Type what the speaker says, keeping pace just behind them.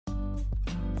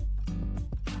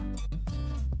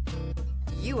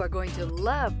You are going to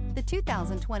love the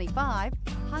 2025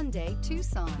 Hyundai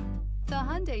Tucson. The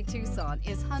Hyundai Tucson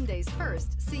is Hyundai's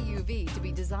first CUV to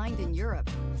be designed in Europe.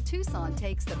 Tucson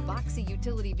takes the boxy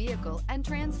utility vehicle and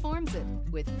transforms it.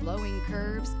 With flowing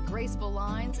curves, graceful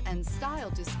lines, and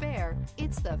style to spare,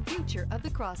 it's the future of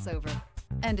the crossover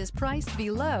and is priced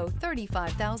below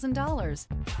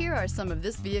 $35,000. Here are some of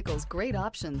this vehicle's great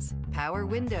options: power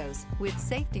windows with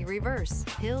safety reverse,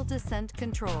 hill descent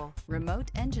control,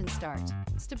 remote engine start,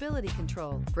 stability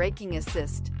control, braking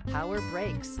assist, power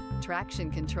brakes, traction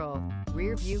control,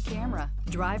 rear view camera,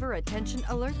 driver attention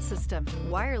alert system,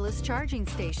 wireless charging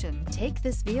station. Take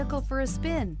this vehicle for a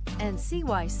spin and see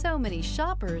why so many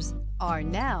shoppers are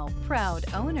now proud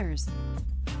owners.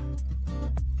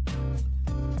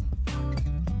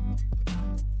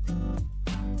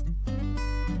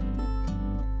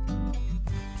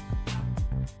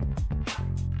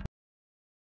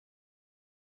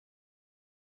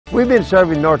 We've been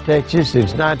serving North Texas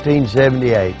since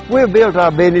 1978. We've built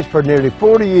our business for nearly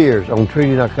 40 years on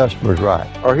treating our customers right.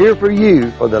 Are here for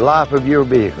you for the life of your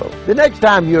vehicle. The next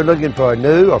time you're looking for a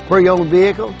new or pre-owned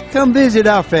vehicle, come visit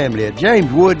our family at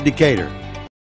James Wood, Decatur.